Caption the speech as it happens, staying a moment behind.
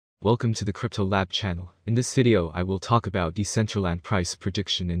Welcome to the Crypto Lab channel. In this video I will talk about Decentraland price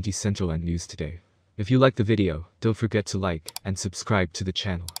prediction and Decentraland news today. If you like the video, don't forget to like and subscribe to the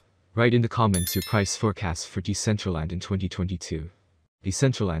channel. Write in the comments your price forecast for Decentraland in 2022.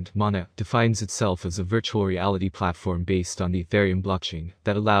 Decentraland, MANA, defines itself as a virtual reality platform based on the Ethereum blockchain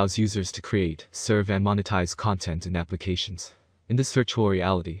that allows users to create, serve and monetize content and applications. In this virtual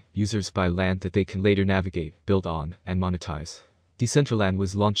reality, users buy land that they can later navigate, build on, and monetize. Decentraland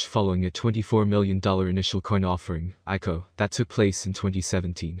was launched following a $24 million initial coin offering, ICO, that took place in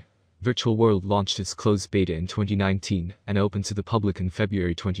 2017. Virtual World launched its closed beta in 2019 and opened to the public in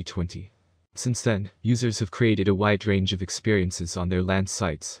February 2020. Since then, users have created a wide range of experiences on their land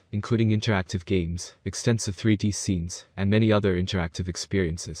sites, including interactive games, extensive 3D scenes, and many other interactive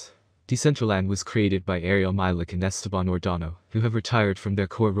experiences. Decentraland was created by Ariel Milik and Esteban Ordano, who have retired from their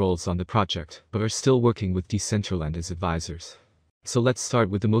core roles on the project, but are still working with Decentraland as advisors. So let's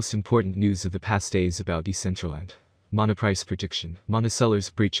start with the most important news of the past days about Decentraland. MANA price prediction. MANA sellers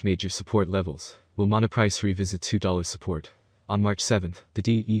breach major support levels. Will MANA price revisit $2 support? On March 7th, the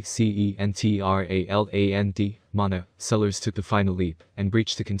DECENTRALAND, MANA, sellers took the final leap and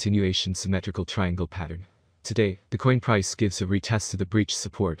breached the continuation symmetrical triangle pattern. Today, the coin price gives a retest to the breached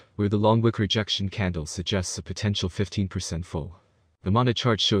support, where the long wick rejection candle suggests a potential 15% fall. The MANA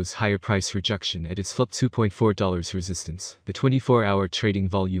chart shows higher price rejection at its flip $2.4 resistance. The 24-hour trading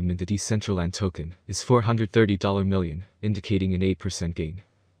volume in the Decentraland token is $430 million, indicating an 8% gain.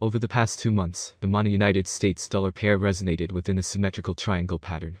 Over the past 2 months, the MANA United States dollar pair resonated within a symmetrical triangle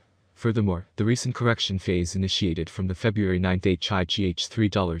pattern. Furthermore, the recent correction phase initiated from the February 9 date chai GH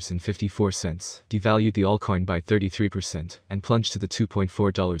 $3.54, devalued the altcoin by 33% and plunged to the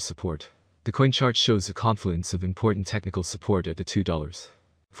 $2.4 support. The coin chart shows a confluence of important technical support at the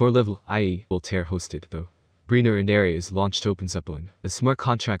 $2.4 level, i.e., Voltaire hosted, though. Briner and Ares launched OpenZeppelin, a smart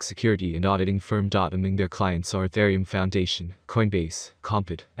contract security and auditing firm. Among their clients are Ethereum Foundation, Coinbase,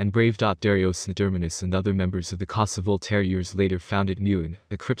 Compet, and Brave. Darius Nadermanis and other members of the Casa Voltaire years later founded Muon,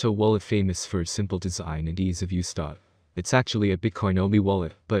 a crypto wallet famous for its simple design and ease of use. It's actually a Bitcoin-only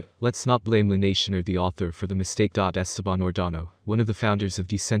wallet, but let's not blame the nation or the author for the mistake. Esteban Ordano, one of the founders of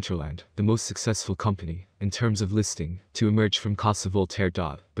Decentraland, the most successful company, in terms of listing, to emerge from Casa Voltaire.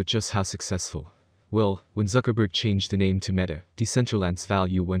 But just how successful? Well, when Zuckerberg changed the name to Meta, Decentraland's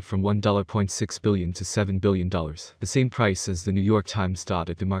value went from $1.6 billion to $7 billion, the same price as the New York Times.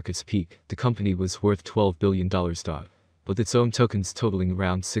 At the market's peak, the company was worth $12 billion. With its own tokens totaling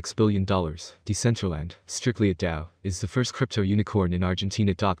around $6 billion, Decentraland, strictly a DAO, is the first crypto unicorn in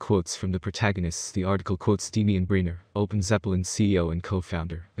Argentina. Quotes from the protagonists. The article quotes Demian Briner, OpenZeppelin's CEO and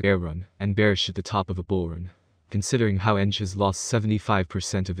co-founder, bear run, and bearish at the top of a bull run. Considering how ENG has lost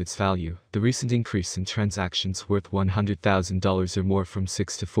 75% of its value, the recent increase in transactions worth $100,000 or more from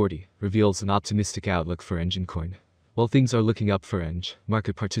 6 to 40 reveals an optimistic outlook for Enjin coin. While things are looking up for ENG,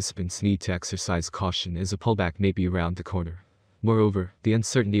 market participants need to exercise caution as a pullback may be around the corner. Moreover, the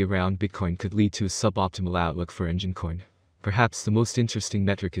uncertainty around Bitcoin could lead to a suboptimal outlook for Enjin coin. Perhaps the most interesting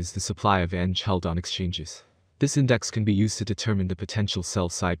metric is the supply of ENG held on exchanges. This index can be used to determine the potential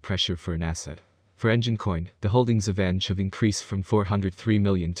sell-side pressure for an asset. For Enjin coin, the holdings of ENG have increased from 403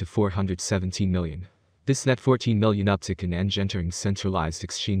 million to 417 million. This net 14 million uptick in ENG entering centralized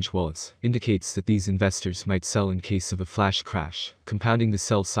exchange wallets indicates that these investors might sell in case of a flash crash, compounding the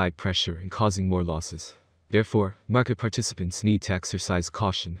sell-side pressure and causing more losses. Therefore, market participants need to exercise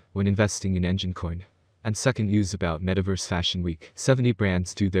caution when investing in Enjin coin. And second news about Metaverse Fashion Week. 70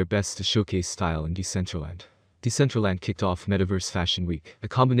 brands do their best to showcase style in Decentraland. Decentraland kicked off Metaverse Fashion Week, a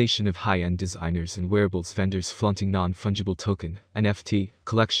combination of high-end designers and wearables vendors flaunting non-fungible token (NFT)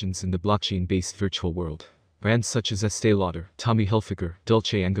 collections in the blockchain-based virtual world. Brands such as Estée Lauder, Tommy Hilfiger,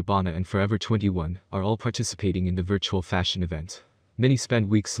 Dolce & Gabbana and Forever 21 are all participating in the virtual fashion event. Many spent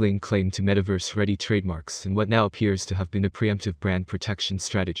weeks laying claim to metaverse-ready trademarks in what now appears to have been a preemptive brand protection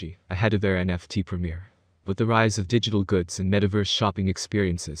strategy ahead of their NFT premiere. With the rise of digital goods and metaverse shopping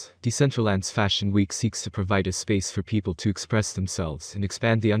experiences, Decentraland's Fashion Week seeks to provide a space for people to express themselves and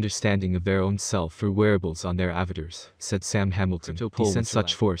expand the understanding of their own self through wearables on their avatars, said Sam Hamilton.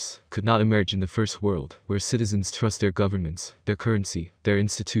 Such force could not emerge in the first world, where citizens trust their governments, their currency, their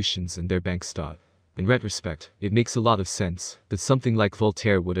institutions and their banks. In retrospect, it makes a lot of sense that something like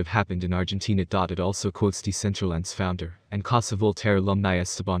Voltaire would have happened in Argentina. It also quotes Decentraland's founder and Casa Voltaire alumni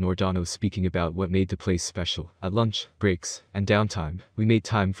Esteban Ordano speaking about what made the place special. At lunch, breaks, and downtime, we made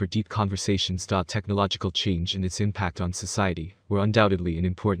time for deep conversations. Technological change and its impact on society were undoubtedly an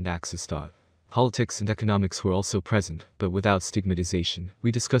important axis. Politics and economics were also present, but without stigmatization.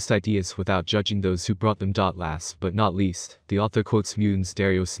 We discussed ideas without judging those who brought them. Last but not least, the author quotes Munes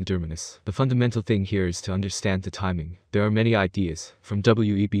Darius and Dermanus. The fundamental thing here is to understand the timing. There are many ideas, from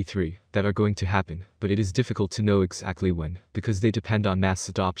WEB3, that are going to happen, but it is difficult to know exactly when, because they depend on mass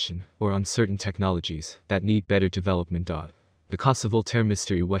adoption, or on certain technologies that need better development. The Casa Voltaire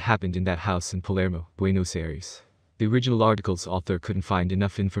mystery. What happened in that house in Palermo, Buenos Aires? The original article's author couldn't find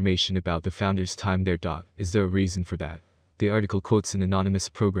enough information about the founder's time there. Is there a reason for that? The article quotes an anonymous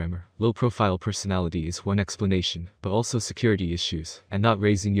programmer. Low-profile personality is one explanation, but also security issues, and not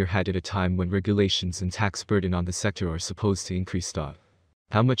raising your head at a time when regulations and tax burden on the sector are supposed to increase.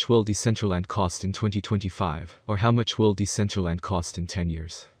 How much will Decentraland cost in 2025, or how much will Decentraland cost in 10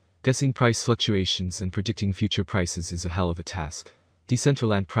 years? Guessing price fluctuations and predicting future prices is a hell of a task.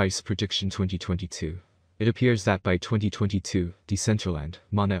 Decentraland price prediction 2022. It appears that by 2022, Decentraland,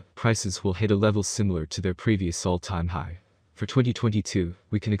 Mana, prices will hit a level similar to their previous all-time high. For 2022,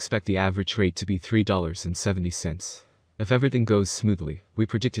 we can expect the average rate to be $3.70. If everything goes smoothly, we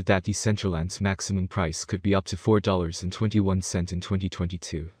predicted that Decentraland's maximum price could be up to $4.21 in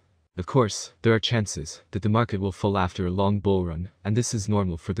 2022. Of course, there are chances that the market will fall after a long bull run, and this is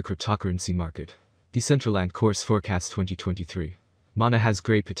normal for the cryptocurrency market. Decentraland Course Forecast 2023. Mana has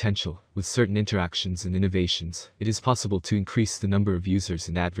great potential. With certain interactions and innovations, it is possible to increase the number of users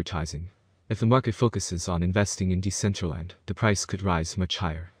in advertising. If the market focuses on investing in Decentraland, the price could rise much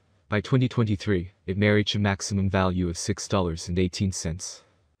higher. By 2023, it may reach a maximum value of $6.18.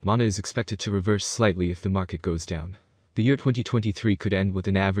 Mana is expected to reverse slightly if the market goes down. The year 2023 could end with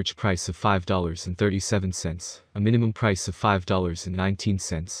an average price of $5.37, a minimum price of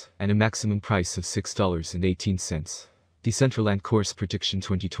 $5.19, and a maximum price of $6.18. Decentraland Course Prediction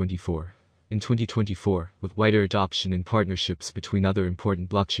 2024. In 2024, with wider adoption and partnerships between other important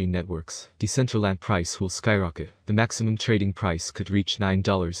blockchain networks, Decentraland price will skyrocket. The maximum trading price could reach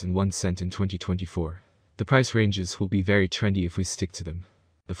 $9.01 in 2024. The price ranges will be very trendy if we stick to them.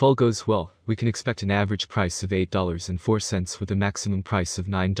 If all goes well, we can expect an average price of $8.04 with a maximum price of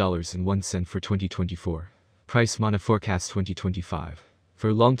 $9.01 for 2024. Price Mana Forecast 2025. For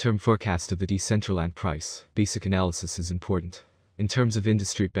a long-term forecast of the Decentraland price, basic analysis is important. In terms of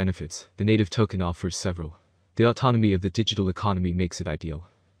industry benefits, the native token offers several. The autonomy of the digital economy makes it ideal.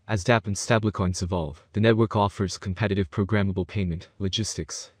 As dApp and stablecoins evolve, the network offers competitive programmable payment,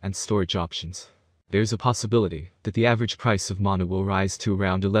 logistics, and storage options. There's a possibility that the average price of Mana will rise to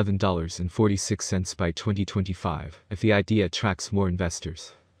around $11.46 by 2025 if the idea attracts more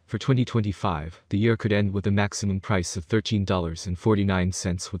investors. For 2025, the year could end with a maximum price of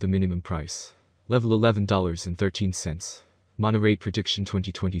 $13.49 with a minimum price. Level $11.13. Mana Rate Prediction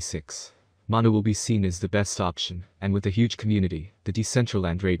 2026. Mana will be seen as the best option, and with a huge community, the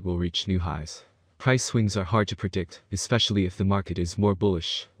Decentraland rate will reach new highs. Price swings are hard to predict, especially if the market is more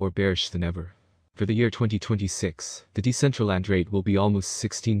bullish or bearish than ever. For the year 2026, the Decentraland rate will be almost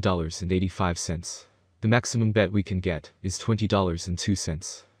 $16.85. The maximum bet we can get is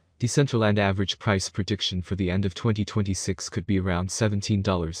 $20.02. Decentraland average price prediction for the end of 2026 could be around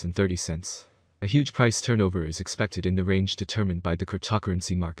 $17.30. A huge price turnover is expected in the range determined by the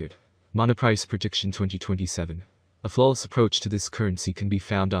cryptocurrency market. Mana Price Prediction 2027. A flawless approach to this currency can be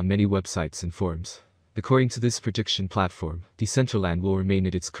found on many websites and forums. According to this prediction platform, Decentraland will remain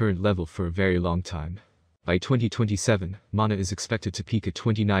at its current level for a very long time. By 2027, Mana is expected to peak at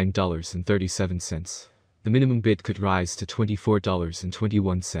 $29.37. The minimum bid could rise to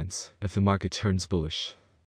 $24.21 if the market turns bullish.